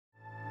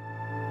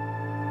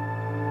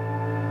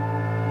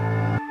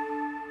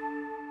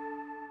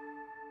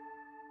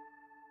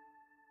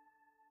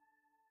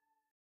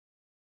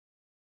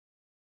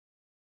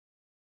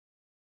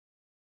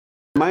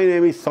My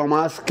name is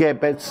Tomas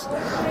Kepets.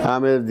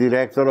 I'm the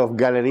director of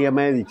Galleria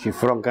Medici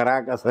from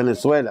Caracas,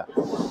 Venezuela.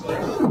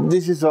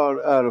 This is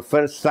our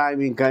first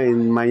time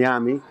in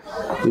Miami,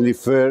 in the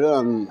fair,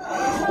 and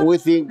we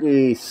think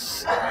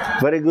it's a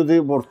very good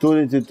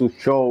opportunity to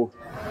show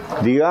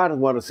the art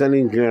we're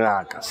selling in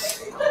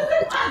Caracas.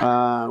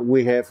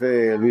 We have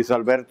Luis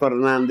Alberto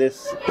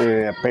Hernandez,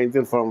 a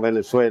painter from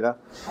Venezuela,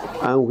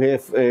 and we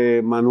have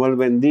Manuel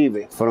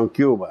Vendive from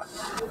Cuba.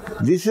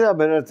 This is a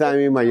better time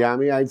in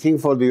Miami, I think,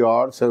 for the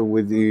arts and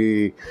with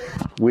the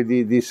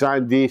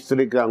design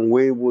district and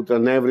Wynwood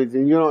and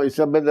everything. You know, it's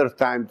a better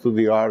time to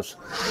the arts.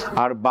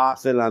 Art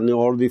Basel and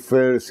all the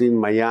fairs in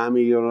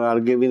Miami, you know, are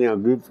giving a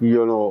good,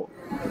 you know,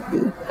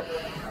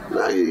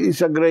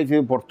 it's a great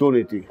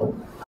opportunity.